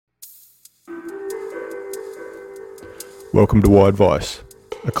Welcome to Wide Vice,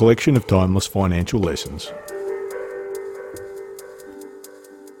 a collection of timeless financial lessons.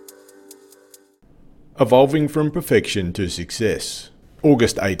 Evolving from Perfection to Success,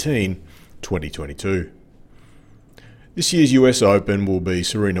 August 18, 2022. This year's US Open will be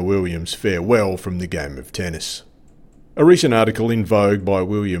Serena Williams' farewell from the game of tennis. A recent article in Vogue by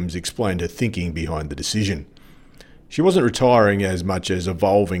Williams explained her thinking behind the decision. She wasn't retiring as much as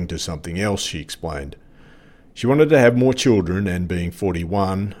evolving to something else, she explained. She wanted to have more children, and being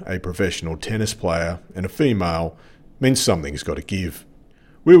 41, a professional tennis player, and a female, means something's got to give.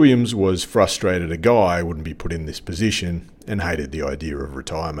 Williams was frustrated a guy wouldn't be put in this position and hated the idea of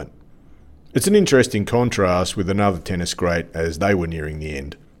retirement. It's an interesting contrast with another tennis great as they were nearing the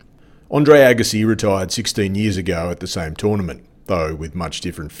end. Andre Agassi retired 16 years ago at the same tournament, though with much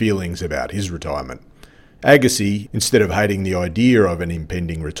different feelings about his retirement. Agassi, instead of hating the idea of an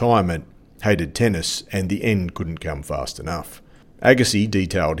impending retirement, hated tennis, and the end couldn't come fast enough. Agassi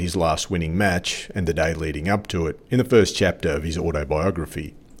detailed his last winning match and the day leading up to it in the first chapter of his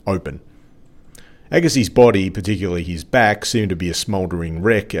autobiography, Open. Agassi's body, particularly his back, seemed to be a smouldering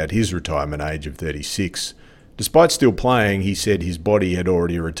wreck at his retirement age of 36. Despite still playing, he said his body had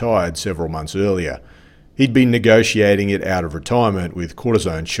already retired several months earlier. He'd been negotiating it out of retirement with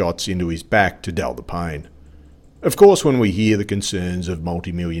cortisone shots into his back to dull the pain. Of course, when we hear the concerns of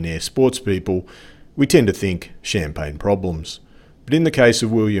multimillionaire sportspeople, we tend to think champagne problems. But in the case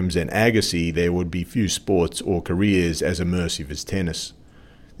of Williams and Agassi, there would be few sports or careers as immersive as tennis.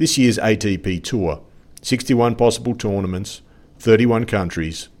 This year's ATP Tour, 61 possible tournaments, 31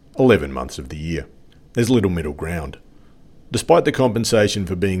 countries, 11 months of the year. There's little middle ground. Despite the compensation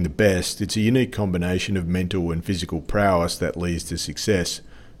for being the best, it's a unique combination of mental and physical prowess that leads to success,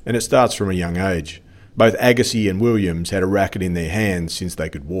 and it starts from a young age. Both Agassi and Williams had a racket in their hands since they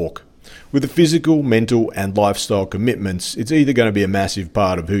could walk. With the physical, mental and lifestyle commitments, it's either going to be a massive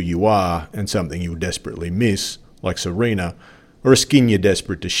part of who you are and something you'll desperately miss, like Serena, or a skin you're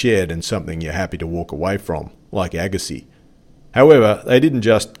desperate to shed and something you're happy to walk away from, like Agassi. However, they didn't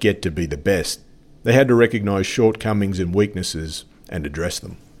just get to be the best. They had to recognise shortcomings and weaknesses and address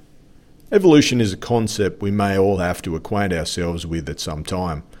them. Evolution is a concept we may all have to acquaint ourselves with at some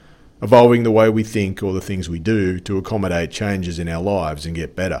time. Evolving the way we think or the things we do to accommodate changes in our lives and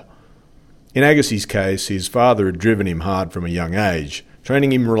get better. In Agassi's case, his father had driven him hard from a young age,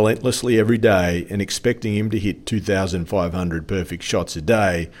 training him relentlessly every day and expecting him to hit 2,500 perfect shots a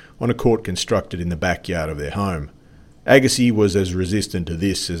day on a court constructed in the backyard of their home. Agassi was as resistant to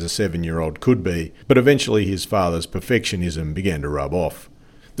this as a 7-year-old could be, but eventually his father's perfectionism began to rub off.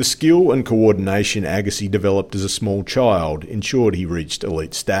 The skill and coordination Agassi developed as a small child ensured he reached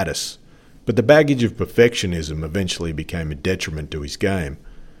elite status, but the baggage of perfectionism eventually became a detriment to his game.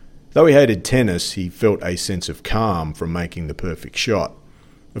 Though he hated tennis, he felt a sense of calm from making the perfect shot.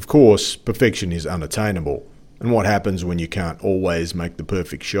 Of course, perfection is unattainable, and what happens when you can't always make the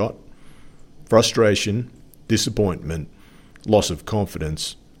perfect shot? Frustration, disappointment, loss of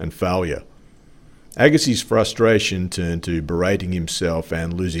confidence, and failure. Agassi's frustration turned to berating himself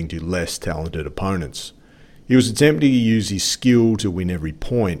and losing to less talented opponents. He was attempting to use his skill to win every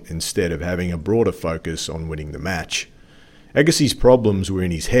point instead of having a broader focus on winning the match. Agassi's problems were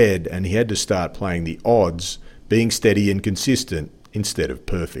in his head, and he had to start playing the odds, being steady and consistent instead of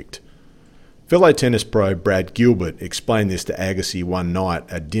perfect. Fellow tennis pro Brad Gilbert explained this to Agassi one night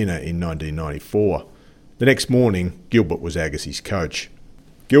at dinner in 1994. The next morning, Gilbert was Agassi's coach.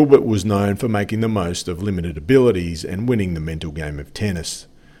 Gilbert was known for making the most of limited abilities and winning the mental game of tennis.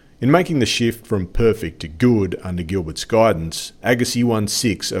 In making the shift from perfect to good under Gilbert's guidance, Agassi won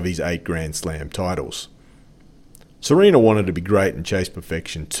 6 of his 8 Grand Slam titles. Serena wanted to be great and chase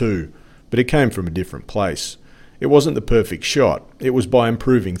perfection too, but it came from a different place. It wasn't the perfect shot, it was by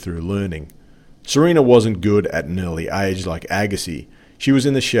improving through learning. Serena wasn't good at an early age like Agassi. She was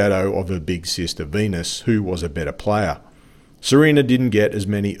in the shadow of her big sister Venus, who was a better player. Serena didn't get as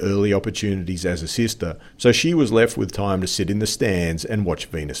many early opportunities as her sister, so she was left with time to sit in the stands and watch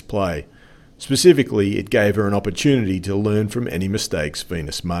Venus play. Specifically, it gave her an opportunity to learn from any mistakes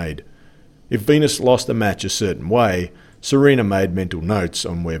Venus made. If Venus lost a match a certain way, Serena made mental notes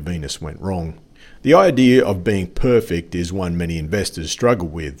on where Venus went wrong. The idea of being perfect is one many investors struggle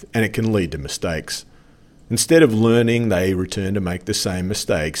with, and it can lead to mistakes. Instead of learning, they return to make the same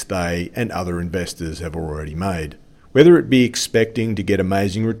mistakes they and other investors have already made. Whether it be expecting to get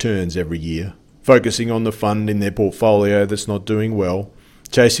amazing returns every year, focusing on the fund in their portfolio that's not doing well,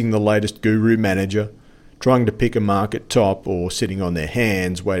 chasing the latest guru manager, trying to pick a market top, or sitting on their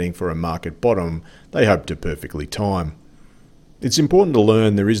hands waiting for a market bottom they hope to perfectly time. It's important to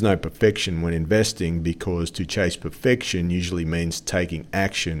learn there is no perfection when investing, because to chase perfection usually means taking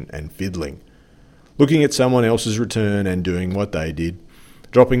action and fiddling. Looking at someone else's return and doing what they did,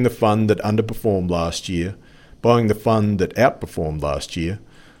 dropping the fund that underperformed last year, buying the fund that outperformed last year,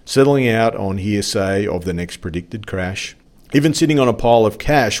 settling out on hearsay of the next predicted crash, even sitting on a pile of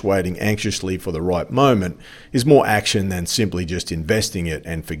cash waiting anxiously for the right moment is more action than simply just investing it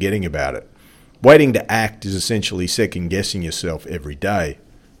and forgetting about it. Waiting to act is essentially second-guessing yourself every day.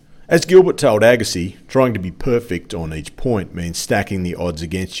 As Gilbert told Agassi, trying to be perfect on each point means stacking the odds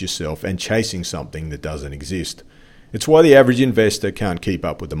against yourself and chasing something that doesn't exist. It's why the average investor can't keep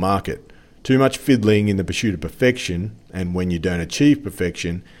up with the market. Too much fiddling in the pursuit of perfection, and when you don't achieve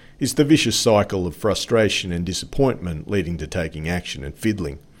perfection, is the vicious cycle of frustration and disappointment leading to taking action and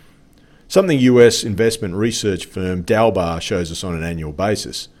fiddling. Something US investment research firm Dalbar shows us on an annual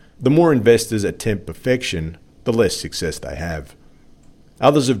basis. The more investors attempt perfection, the less success they have.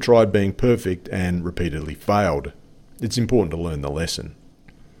 Others have tried being perfect and repeatedly failed. It's important to learn the lesson.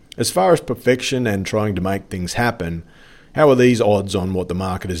 As far as perfection and trying to make things happen, how are these odds on what the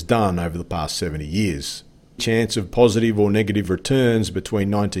market has done over the past 70 years? Chance of positive or negative returns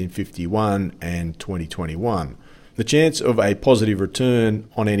between 1951 and 2021. The chance of a positive return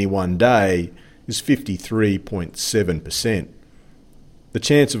on any one day is 53.7%. The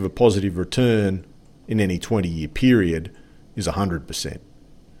chance of a positive return in any 20-year period is 100%.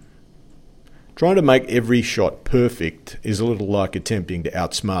 Trying to make every shot perfect is a little like attempting to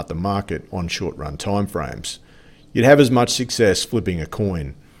outsmart the market on short-run timeframes. You'd have as much success flipping a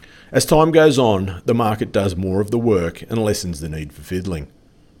coin. As time goes on, the market does more of the work and lessens the need for fiddling.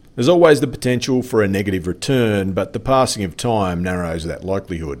 There's always the potential for a negative return, but the passing of time narrows that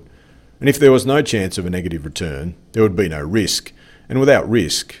likelihood. And if there was no chance of a negative return, there would be no risk. And without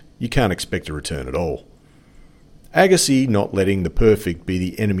risk, you can't expect a return at all. Agassi not letting the perfect be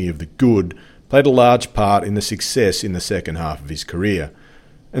the enemy of the good played a large part in the success in the second half of his career,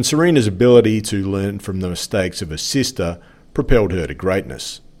 and Serena's ability to learn from the mistakes of her sister propelled her to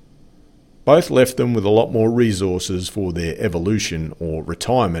greatness. Both left them with a lot more resources for their evolution or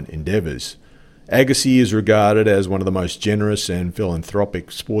retirement endeavours. Agassi is regarded as one of the most generous and philanthropic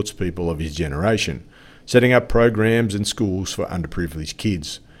sportspeople of his generation, setting up programs and schools for underprivileged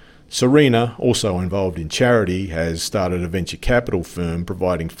kids. Serena, also involved in charity, has started a venture capital firm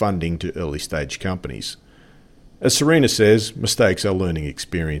providing funding to early-stage companies. As Serena says, mistakes are learning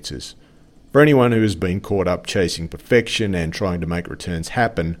experiences. For anyone who has been caught up chasing perfection and trying to make returns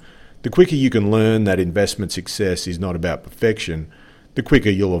happen, the quicker you can learn that investment success is not about perfection, the quicker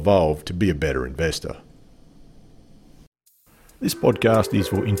you'll evolve to be a better investor. This podcast is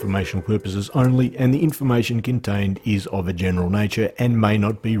for informational purposes only, and the information contained is of a general nature and may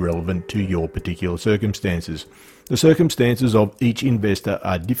not be relevant to your particular circumstances. The circumstances of each investor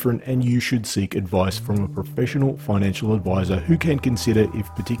are different, and you should seek advice from a professional financial advisor who can consider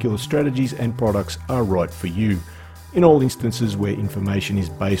if particular strategies and products are right for you. In all instances where information is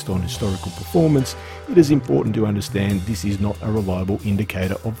based on historical performance, it is important to understand this is not a reliable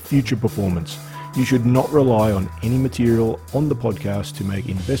indicator of future performance. You should not rely on any material on the podcast to make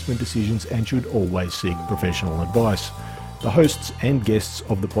investment decisions and should always seek professional advice. The hosts and guests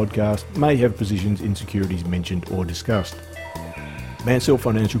of the podcast may have positions in securities mentioned or discussed. Mansell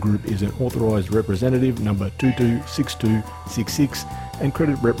Financial Group is an authorised representative number 226266 and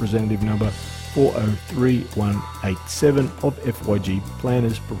credit representative number 403187 of FYG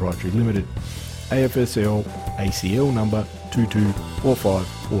Planners Proprietary Limited, AFSL ACL number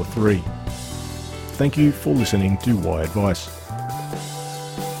 224543. Thank you for listening to Why Advice.